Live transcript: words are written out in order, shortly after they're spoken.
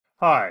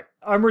Hi,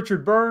 I'm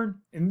Richard Byrne.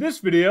 In this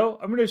video,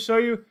 I'm going to show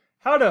you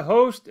how to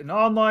host an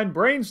online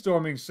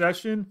brainstorming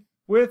session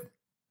with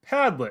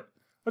Padlet.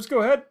 Let's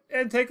go ahead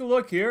and take a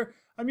look here.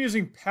 I'm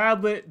using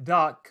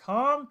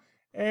Padlet.com,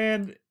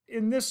 and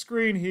in this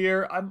screen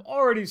here, I'm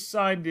already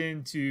signed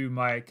into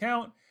my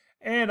account,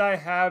 and I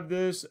have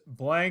this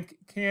blank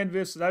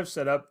canvas that I've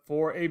set up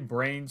for a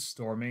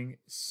brainstorming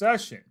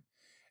session.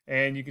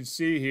 And you can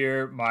see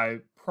here my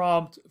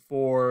prompt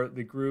for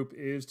the group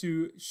is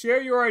to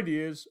share your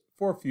ideas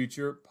for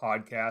future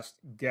podcast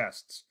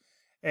guests.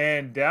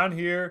 And down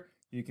here,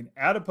 you can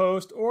add a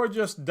post or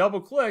just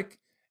double click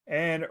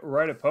and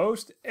write a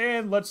post.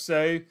 And let's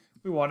say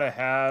we want to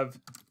have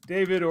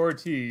David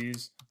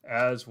Ortiz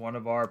as one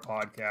of our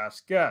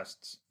podcast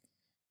guests.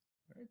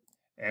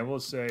 And we'll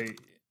say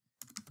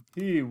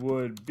he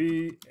would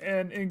be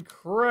an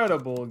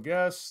incredible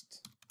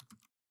guest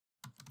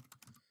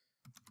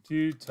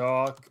to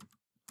talk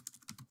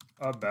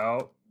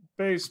about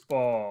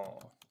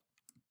baseball.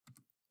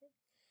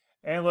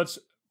 And let's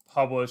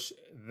publish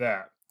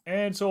that.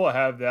 And so we'll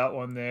have that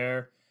one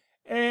there.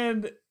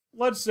 And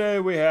let's say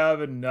we have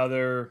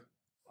another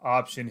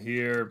option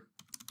here.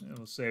 And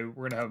we'll say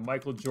we're going to have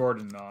Michael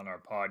Jordan on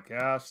our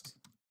podcast.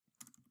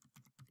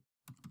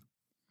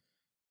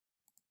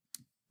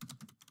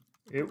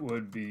 It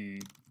would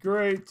be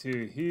great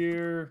to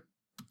hear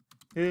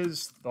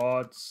his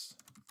thoughts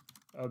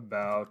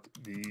about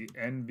the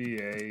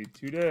NBA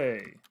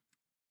today.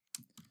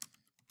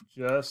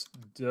 Just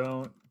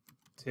don't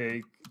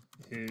take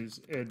his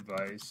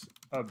advice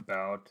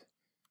about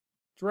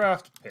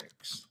draft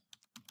picks.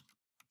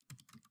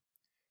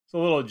 It's a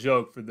little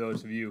joke for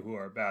those of you who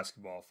are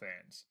basketball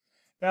fans.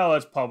 Now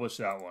let's publish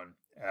that one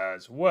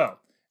as well.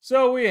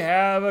 So we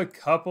have a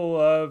couple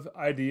of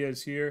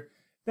ideas here.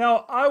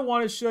 Now I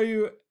want to show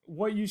you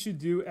what you should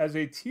do as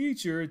a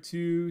teacher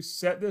to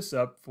set this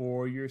up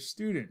for your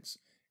students.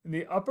 In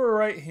the upper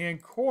right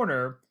hand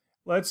corner,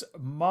 let's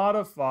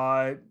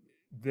modify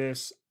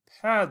this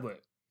Padlet.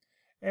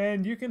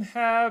 And you can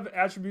have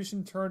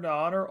attribution turned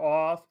on or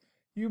off.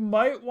 You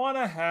might want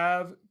to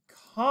have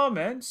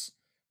comments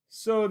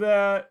so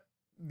that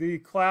the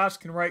class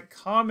can write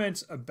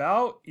comments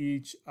about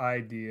each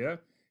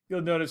idea.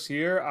 You'll notice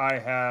here I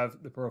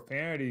have the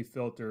profanity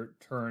filter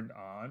turned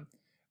on,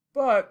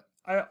 but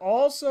I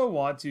also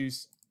want to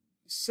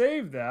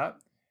save that.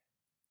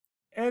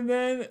 And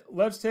then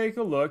let's take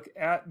a look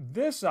at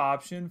this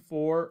option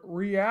for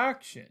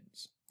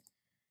reactions.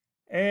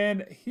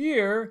 And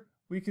here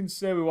we can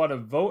say we want to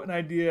vote an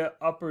idea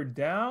up or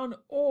down,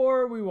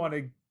 or we want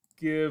to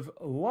give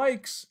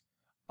likes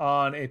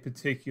on a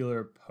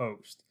particular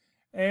post.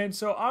 And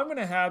so I'm going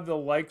to have the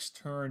likes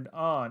turned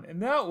on. And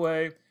that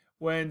way,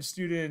 when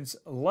students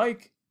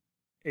like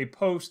a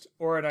post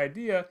or an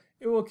idea,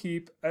 it will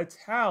keep a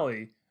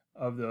tally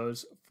of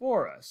those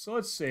for us. So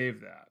let's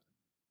save that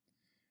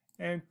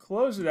and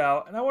close it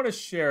out. And I want to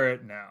share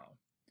it now.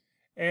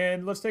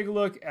 And let's take a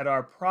look at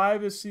our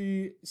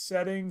privacy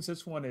settings.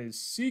 This one is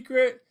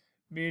secret,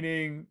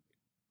 meaning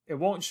it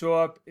won't show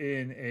up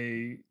in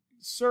a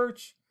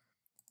search.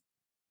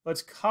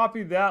 Let's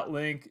copy that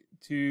link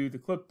to the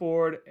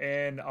clipboard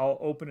and I'll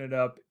open it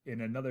up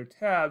in another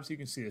tab so you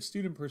can see a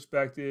student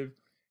perspective.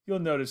 You'll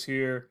notice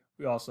here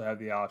we also have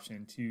the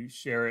option to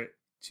share it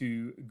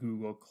to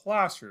Google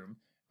Classroom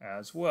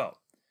as well.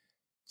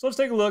 So let's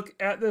take a look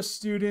at the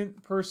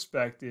student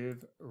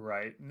perspective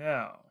right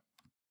now.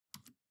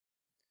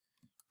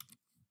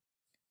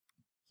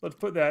 Let's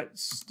put that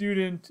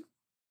student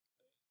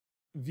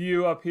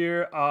view up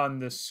here on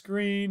the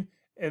screen,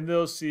 and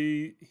they'll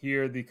see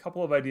here the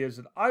couple of ideas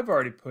that I've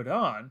already put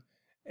on,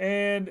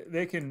 and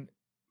they can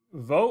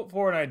vote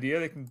for an idea.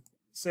 They can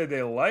say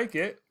they like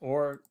it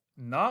or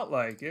not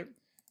like it.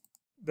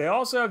 They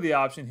also have the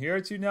option here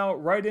to now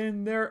write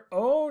in their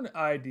own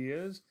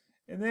ideas,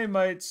 and they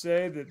might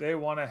say that they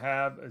want to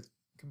have a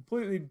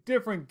completely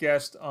different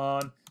guest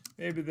on.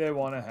 Maybe they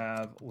want to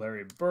have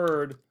Larry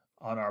Bird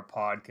on our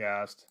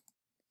podcast.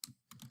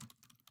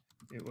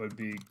 It would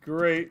be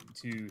great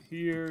to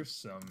hear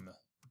some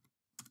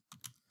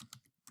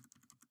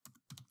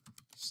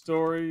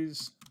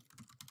stories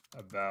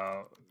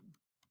about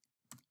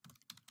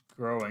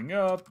growing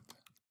up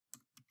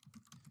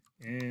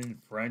in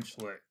French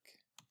Lick.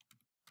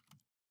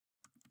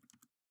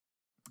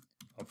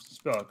 Hope to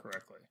spell it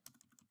correctly.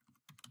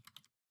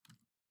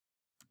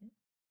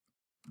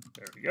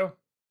 There we go.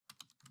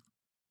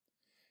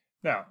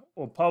 Now,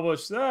 we'll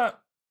publish that,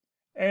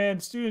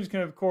 and students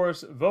can, of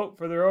course, vote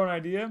for their own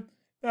idea.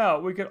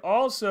 Now, we could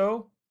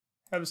also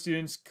have the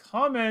students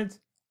comment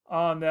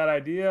on that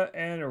idea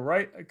and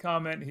write a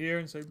comment here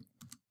and say,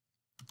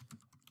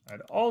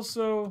 I'd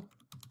also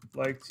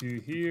like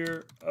to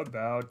hear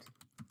about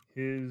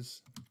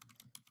his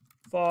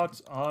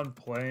thoughts on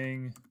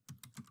playing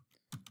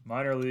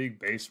minor league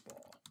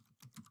baseball.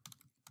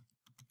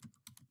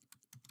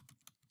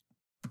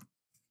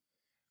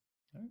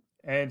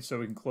 And so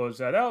we can close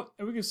that out,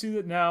 and we can see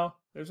that now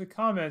there's a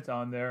comment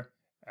on there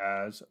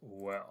as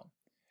well.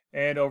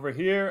 And over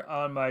here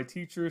on my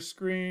teacher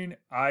screen,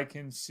 I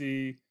can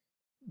see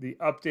the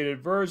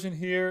updated version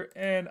here,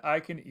 and I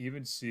can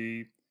even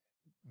see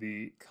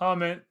the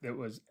comment that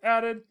was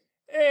added.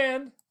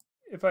 And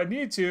if I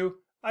need to,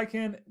 I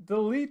can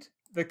delete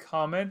the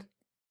comment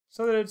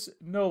so that it's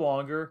no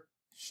longer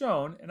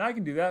shown. And I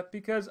can do that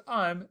because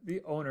I'm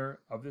the owner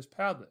of this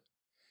Padlet.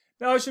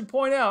 Now I should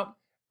point out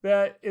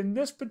that in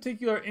this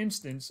particular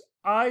instance,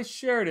 I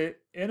shared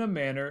it in a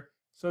manner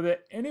so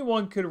that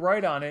anyone could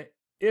write on it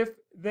if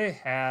they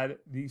had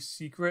the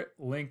secret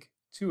link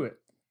to it.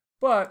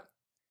 But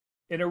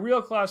in a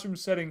real classroom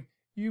setting,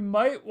 you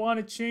might want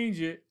to change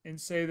it and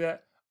say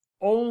that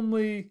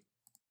only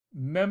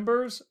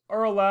members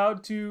are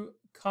allowed to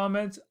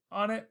comment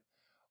on it,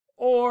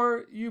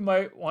 or you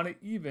might want to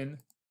even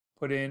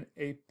put in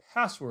a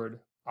password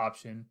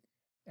option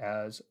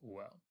as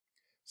well.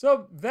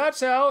 So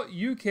that's how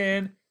you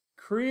can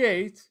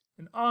create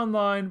an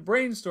online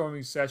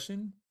brainstorming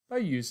session by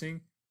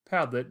using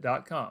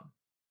Padlet.com.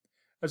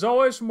 As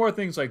always, for more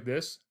things like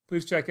this,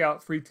 please check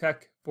out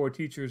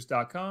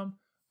freetechforteachers.com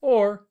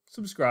or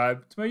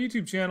subscribe to my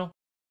YouTube channel.